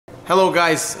Hello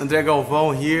guys, André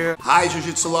Galvão here. Hi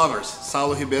Jiu-Jitsu lovers,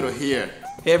 Saulo Ribeiro here.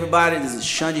 Hey everybody, this is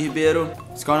Xande Ribeiro.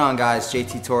 What's going on guys?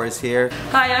 JT Torres here.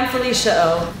 Hi, I'm Felicia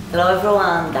O. Hello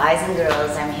everyone, guys and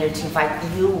girls, I'm here to invite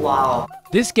you all.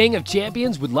 This gang of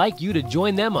champions would like you to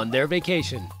join them on their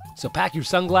vacation. So pack your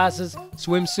sunglasses,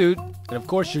 swimsuit, and of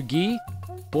course your gi,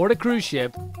 board a cruise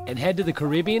ship, and head to the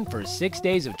Caribbean for 6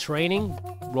 days of training,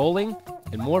 rolling,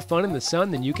 and more fun in the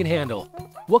sun than you can handle.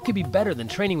 What could be better than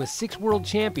training with 6 world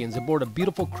champions aboard a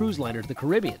beautiful cruise liner to the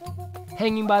Caribbean?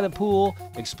 Hanging by the pool,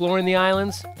 exploring the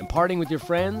islands, and partying with your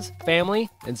friends, family,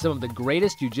 and some of the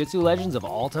greatest jiu-jitsu legends of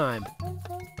all time.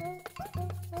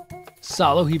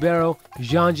 Saulo Ribeiro,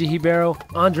 Xande Ribeiro,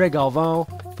 André Galvão,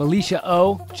 Felicia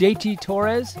O, JT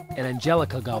Torres, and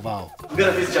Angelica Galvão. We're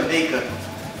gonna visit Jamaica.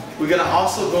 We're gonna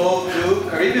also go to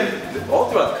Caribbean. All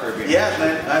throughout the Caribbean. Yeah,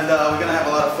 man, and we're gonna have a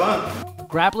lot of fun.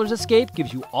 Grapplers Escape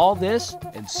gives you all this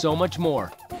and so much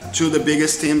more. 2 of the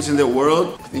biggest teams in the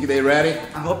world. Think they ready?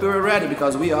 I hope you're ready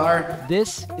because we are.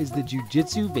 This is the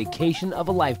jiu-jitsu vacation of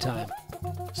a lifetime.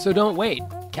 So don't wait.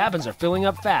 Cabins are filling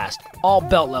up fast. All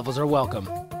belt levels are welcome.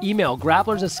 Email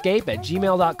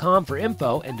grapplersescape@gmail.com for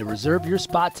info and to reserve your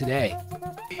spot today.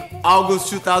 August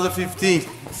 2015.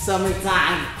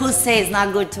 Summertime. Who says it's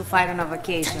not good to fight on a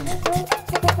vacation?